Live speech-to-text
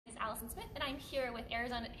Allison Smith, and I'm here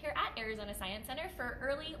at Arizona Science Center for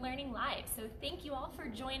Early Learning Live. So thank you all for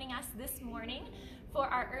joining us this morning for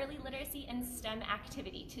our early literacy and STEM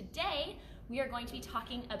activity. Today we are going to be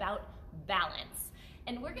talking about balance,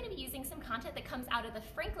 and we're going to be using some content that comes out of the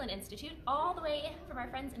Franklin Institute all the way from our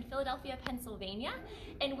friends in Philadelphia, Pennsylvania,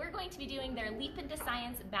 and we're going to be doing their Leap into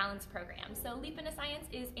Science Balance program. So Leap into Science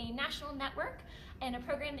is a national network and a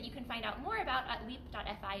program that you can find out more about at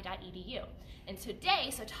leap.fi.edu. And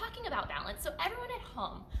today, talking about balance, so everyone at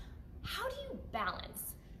home, how do you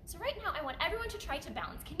balance? So right now I want everyone to try to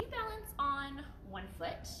balance. Can you balance on one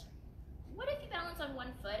foot? What if you balance on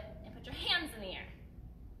one foot and put your hands in the air?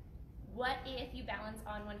 What if you balance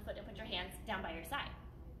on one foot and put your hands down by your side?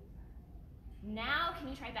 Now can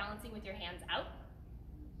you try balancing with your hands out?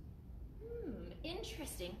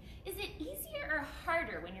 Interesting. Is it easier or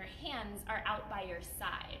harder when your hands are out by your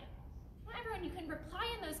side? Well, everyone, you can reply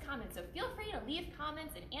in those comments, so feel free to leave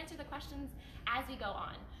comments and answer the questions as we go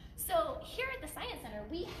on. So here at the Science Center,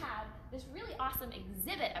 we have this really awesome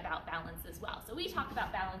exhibit about balance as well. So we talk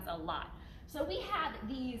about balance a lot. So we have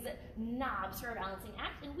these knobs for our balancing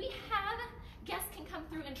act, and we have guests can come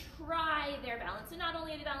through and try their balance. So not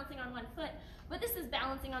only are they balancing on one foot, but this is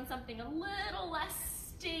balancing on something a little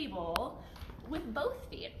less stable with both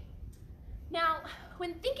feet. Now,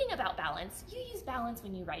 when thinking about balance, you use balance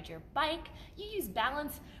when you ride your bike, you use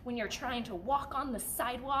balance when you're trying to walk on the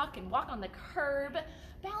sidewalk and walk on the curb.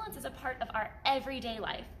 Balance is a part of our everyday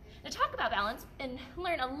life. To talk about balance and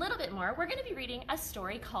learn a little bit more, we're going to be reading a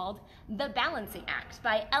story called The Balancing Act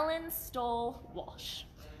by Ellen Stoll Walsh.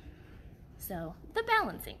 So, The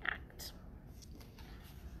Balancing Act.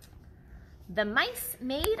 The mice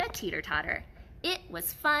made a teeter-totter. It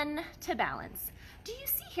was fun to balance. Do you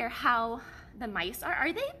see here how the mice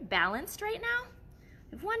are they balanced right now?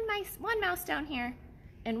 We have one mouse down here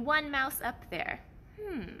and one mouse up there.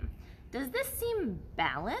 Does this seem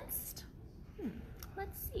balanced?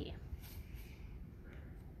 Let's see.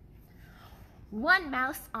 One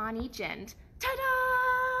mouse on each end.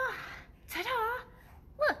 Ta-da! Ta-da!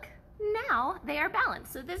 Look, now they are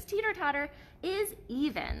balanced. So this teeter-totter is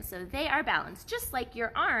even. So they are balanced, just like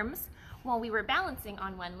your arms. While we were balancing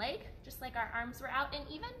on one leg, just like our arms were out and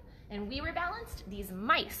even, and we were balanced, these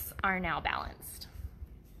mice are now balanced.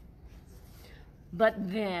 But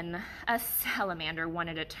then a salamander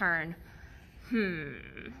wanted a turn.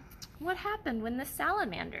 What happened when the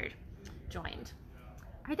salamander joined?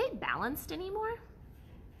 Are they balanced anymore?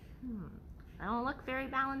 They don't look very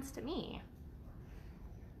balanced to me.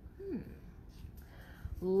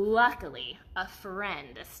 Luckily, a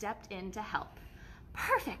friend stepped in to help.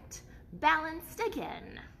 Perfect! Balanced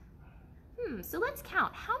again. So let's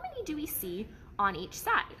count. How many do we see on each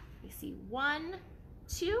side? We see 1,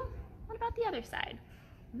 2. What about the other side?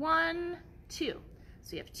 1, 2.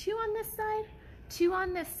 So we have 2 on this side, 2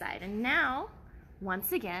 on this side. And now,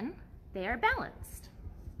 once again, they are balanced.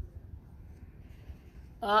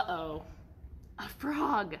 Uh-oh, a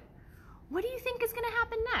frog. What do you think is going to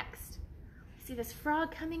happen next? We see this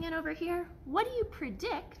frog coming in over here. What do you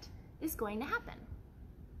predict is going to happen?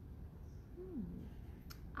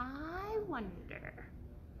 I wonder.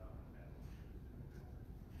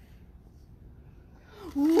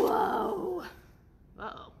 Whoa!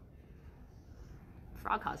 Uh-oh.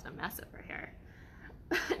 Frog caused a mess over here.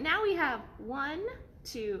 Now we have 1,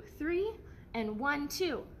 2, 3, and 1,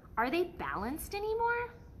 2. Are they balanced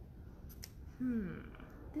anymore?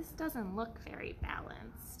 This doesn't look very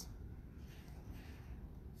balanced.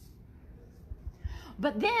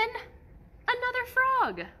 But then, another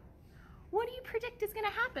frog. What do you predict is going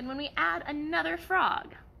to happen when we add another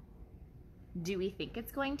frog? Do we think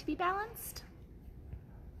it's going to be balanced?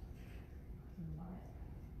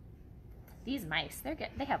 These mice,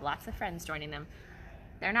 they have lots of friends joining them.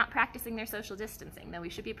 They're not practicing their social distancing, though we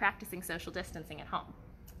should be practicing social distancing at home.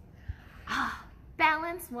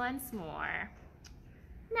 Balance once more.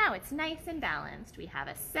 Now it's nice and balanced. We have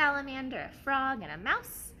a salamander, a frog, and a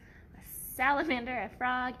mouse. A salamander, a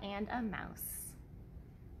frog, and a mouse.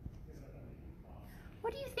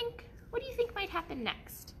 What do you think might happen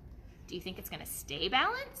next? Do you think it's going to stay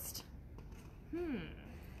balanced?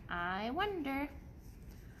 I wonder.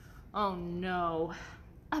 Oh no,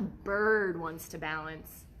 a bird wants to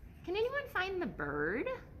balance. Can anyone find the bird?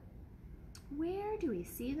 Where do we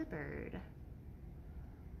see the bird?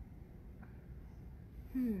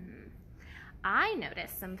 I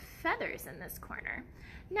noticed some feathers in this corner.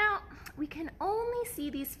 Now, we can only see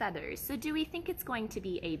these feathers, so do we think it's going to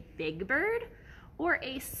be a big bird or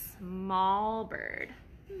a small bird?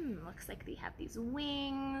 Looks like they have these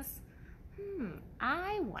wings.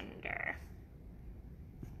 I wonder.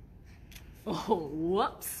 Oh,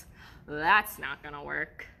 whoops. That's not gonna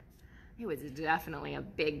work. It was definitely a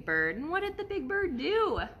big bird. And what did the big bird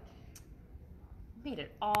do? Made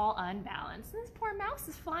it all unbalanced. And this poor mouse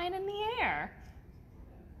is flying in the air.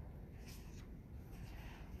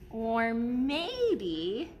 Or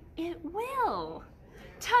maybe it will.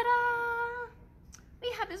 Ta-da!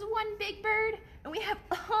 We have this one big bird and we have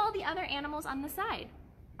all the other animals on the side.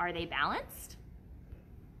 Are they balanced?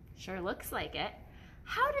 Sure looks like it.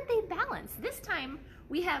 How did they balance? This time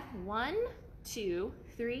we have 1, 2,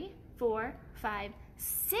 3, 4, 5,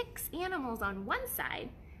 6 animals on one side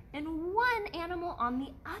and 1 animal on the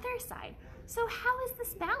other side. So how is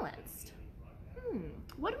this balanced?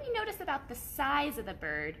 What do we notice about the size of the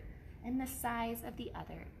bird and the size of the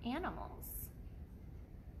other animals?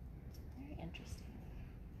 Very interesting.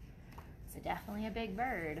 So definitely a big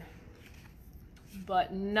bird,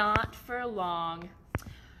 but not for long.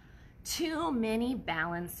 Too many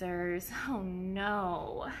balancers. Oh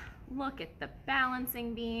no. Look at the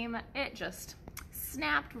balancing beam. It just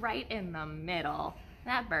snapped right in the middle.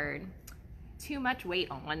 That bird, too much weight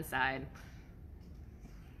on one side.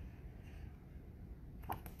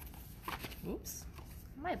 Oops,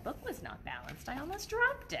 my book was not balanced. I almost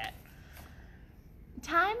dropped it.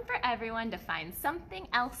 Time for everyone to find something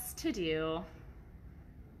else to do.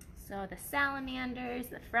 So the salamanders,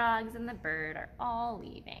 the frogs, and the bird are all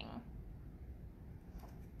leaving.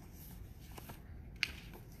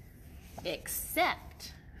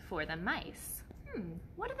 Except for the mice.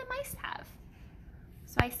 What do the mice have?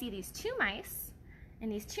 So I see these 2 mice,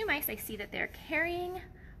 and these 2 mice, I see that they're carrying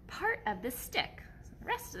part of the stick. So the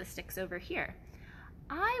rest of the stick's over here.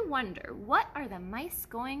 I wonder, what are the mice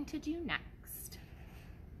going to do next?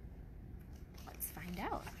 Let's find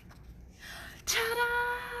out.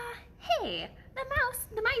 Ta-da! Hey,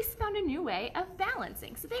 the mice found a new way of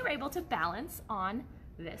balancing. So they were able to balance on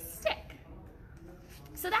this stick.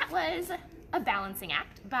 So that was a balancing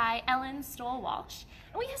act by Ellen Stoll Walsh.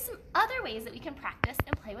 And we have some other ways that we can practice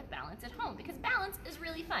and play with balance at home, because balance is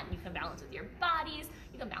really fun. You can balance with your bodies,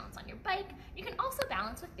 you can balance on your bike, you can also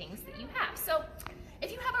balance with things that you have. So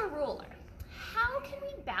if you have a ruler, how can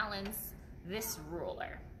we balance this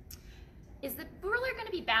ruler? Is the ruler going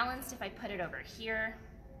to be balanced if I put it over here?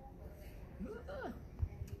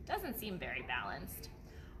 Doesn't seem very balanced.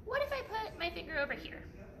 What if I put my finger over here?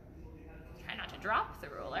 Try not to drop the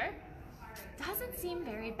ruler. Doesn't seem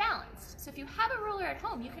very balanced. So if you have a ruler at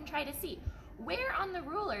home, you can try to see where on the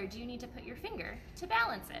ruler do you need to put your finger to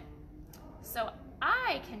balance it. So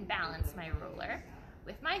I can balance my ruler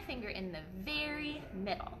with my finger in the very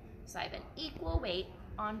middle. So I have an equal weight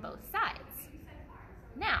on both sides.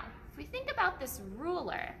 Now, if we think about this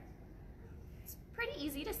ruler, it's pretty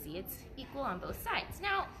easy to see it's equal on both sides.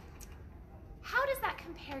 Now, how does that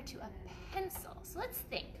compare to a pencil? So let's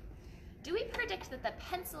think. Do we predict that the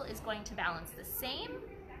pencil is going to balance the same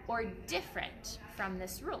or different from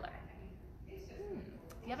this ruler? If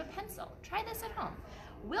you have a pencil, try this at home.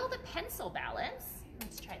 Will the pencil balance?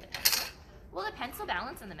 Let's try the pencil. Will the pencil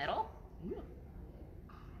balance in the middle?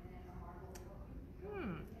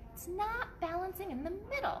 It's not balancing in the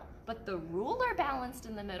middle, but the ruler balanced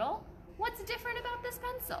in the middle. What's different about this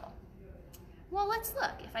pencil? Well, let's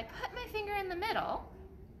look. If I put my finger in the middle,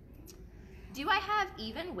 do I have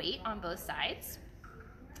even weight on both sides?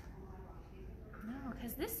 No,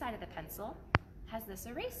 because this side of the pencil has this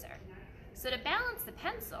eraser. So to balance the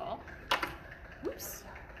pencil, whoops,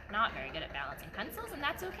 not very good at balancing pencils, and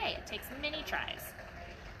that's okay. It takes many tries.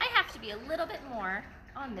 I have to be a little bit more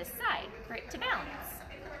on this side for it to balance.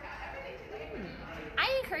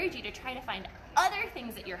 I encourage you to try to find other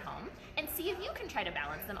things at your home and see if you can try to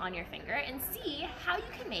balance them on your finger and see how you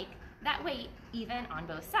can make that weight even on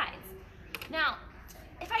both sides. Now,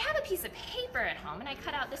 if I have a piece of paper at home, and I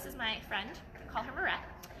cut out, this is my friend, call her Marette,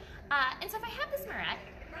 and so if I have this Marette,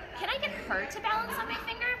 can I get her to balance on my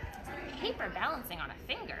finger? It's paper balancing on a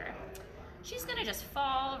finger. She's gonna just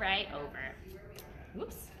fall right over.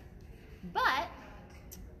 Oops. But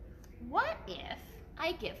what if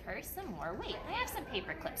I give her some more weight? I have some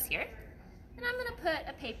paper clips here, and I'm gonna put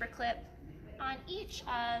a paper clip on each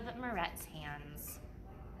of Marette's hands.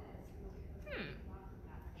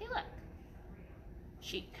 Hey, look.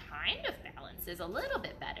 She kind of balances a little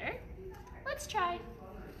bit better. Let's try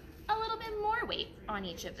a little bit more weight on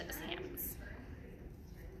each of those hands.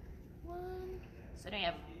 So now we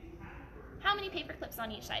have, how many paper clips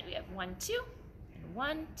on each side? We have 1, 2, and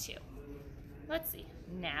 1, 2. Let's see,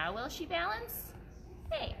 now will she balance?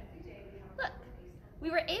 Hey, look, we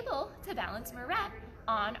were able to balance Marette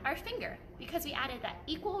on our finger because we added that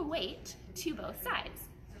equal weight to both sides.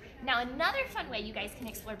 Now another fun way you guys can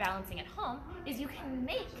explore balancing at home is you can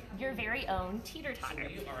make your very own teeter-totter.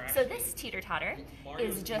 So this teeter-totter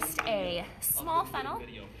is just a small funnel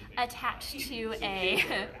attached to a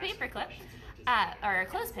paper clip, or a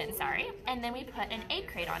clothespin, sorry, and then we put an egg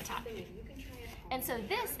crate on top. And so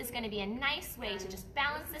this is going to be a nice way to just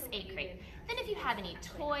balance this egg crate. Then if you have any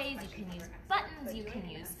toys, you can use buttons, you can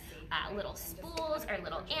use little spools or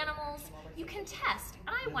little animals. You can test.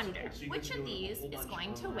 I wonder which of these is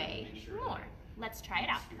going to weigh more. Let's try it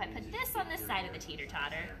out. If I put this on this side of the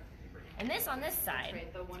teeter-totter and this on this side,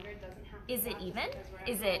 is it even?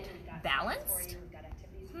 Is it balanced?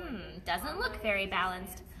 Doesn't look very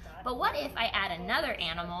balanced. But what if I add another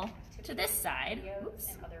animal to this side,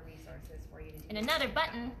 oops, and another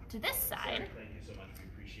button to this side?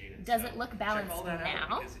 Does it look balanced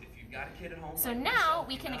now? So now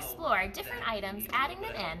we can explore different items, adding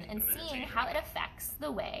them in and seeing how it affects the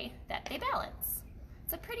way that they balance.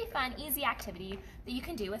 It's a pretty fun, easy activity that you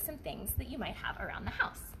can do with some things that you might have around the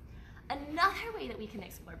house. Another way that we can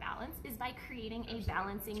explore balance is by creating a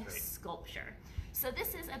balancing sculpture. So this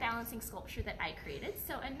is a balancing sculpture that I created,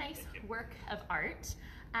 so a nice work of art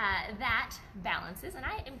that balances, and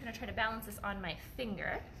I am going to try to balance this on my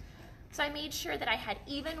finger. So I made sure that I had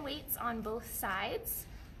even weights on both sides.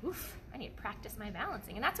 Oof, I need to practice my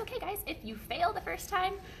balancing, and that's okay, guys. If you fail the first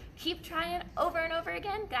time, keep trying over and over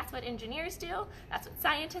again. That's what engineers do. That's what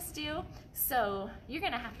scientists do. So you're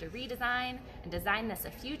gonna have to redesign and design this a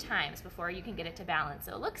few times before you can get it to balance.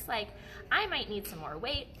 So it looks like I might need some more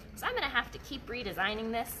weight, so I'm gonna have to keep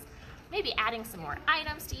redesigning this, maybe adding some more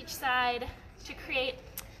items to each side to create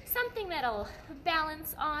something that'll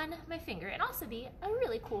balance on my finger and also be a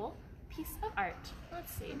really cool piece of art.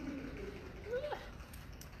 Let's see.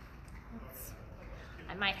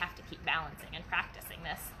 I might have to keep balancing and practicing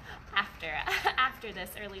this after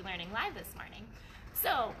this early learning live this morning.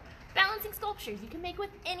 So, balancing sculptures you can make with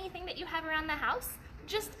anything that you have around the house.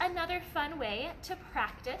 Just another fun way to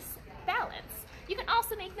practice balance. You can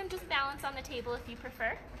also make them just balance on the table if you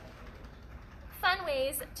prefer. Fun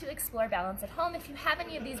ways to explore balance at home. If you have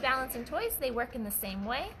any of these balancing toys, they work in the same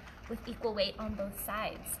way with equal weight on both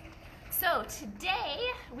sides. So today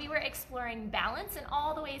we were exploring balance and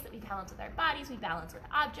all the ways that we balance with our bodies, we balance with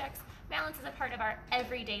objects. Balance is a part of our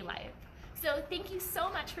everyday life. So thank you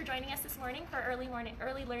so much for joining us this morning for Early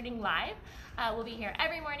Learning Live. We'll be here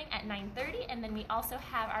every morning at 9:30, and then we also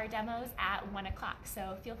have our demos at 1 o'clock.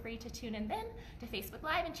 So feel free to tune in then to Facebook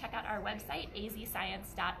Live and check out our website,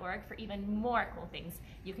 azscience.org, for even more cool things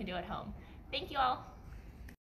you can do at home. Thank you all.